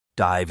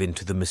Dive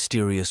into the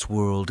mysterious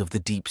world of the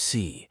deep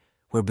sea,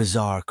 where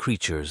bizarre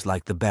creatures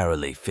like the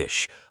barreleye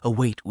fish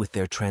await with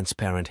their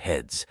transparent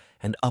heads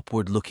and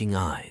upward-looking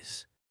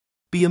eyes.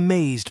 Be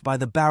amazed by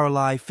the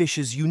barreleye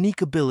fish's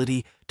unique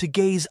ability to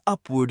gaze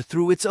upward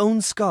through its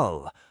own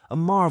skull, a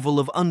marvel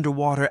of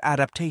underwater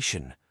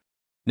adaptation.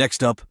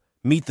 Next up,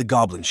 meet the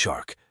goblin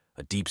shark,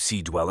 a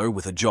deep-sea dweller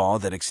with a jaw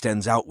that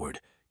extends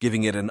outward,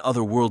 giving it an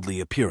otherworldly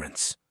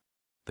appearance.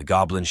 The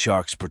goblin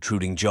shark's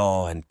protruding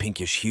jaw and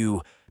pinkish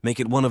hue make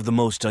it one of the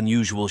most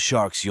unusual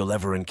sharks you'll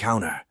ever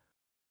encounter.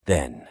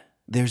 Then,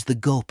 there's the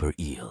gulper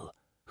eel,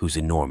 whose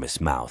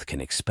enormous mouth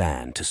can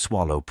expand to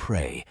swallow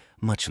prey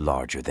much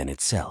larger than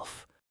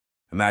itself.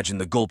 Imagine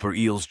the gulper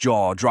eel's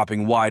jaw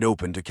dropping wide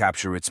open to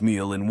capture its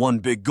meal in one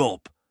big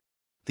gulp.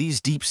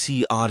 These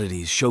deep-sea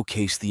oddities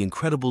showcase the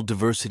incredible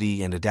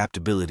diversity and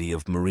adaptability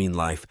of marine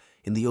life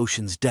in the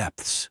ocean's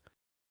depths.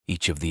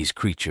 Each of these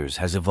creatures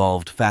has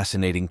evolved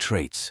fascinating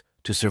traits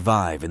to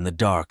survive in the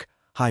dark,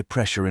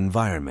 high-pressure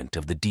environment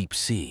of the deep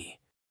sea.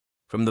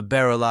 From the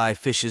barreleye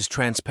fish's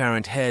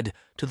transparent head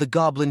to the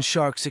goblin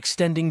shark's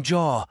extending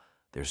jaw,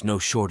 there's no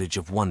shortage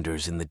of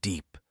wonders in the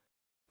deep.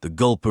 The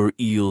gulper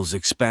eel's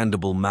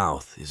expandable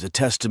mouth is a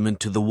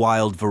testament to the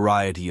wild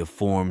variety of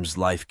forms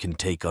life can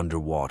take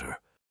underwater.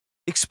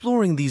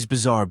 Exploring these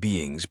bizarre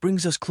beings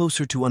brings us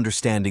closer to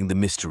understanding the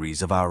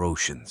mysteries of our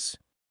oceans.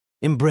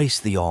 Embrace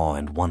the awe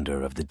and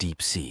wonder of the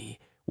deep sea,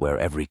 where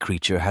every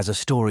creature has a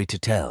story to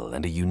tell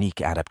and a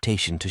unique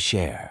adaptation to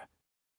share.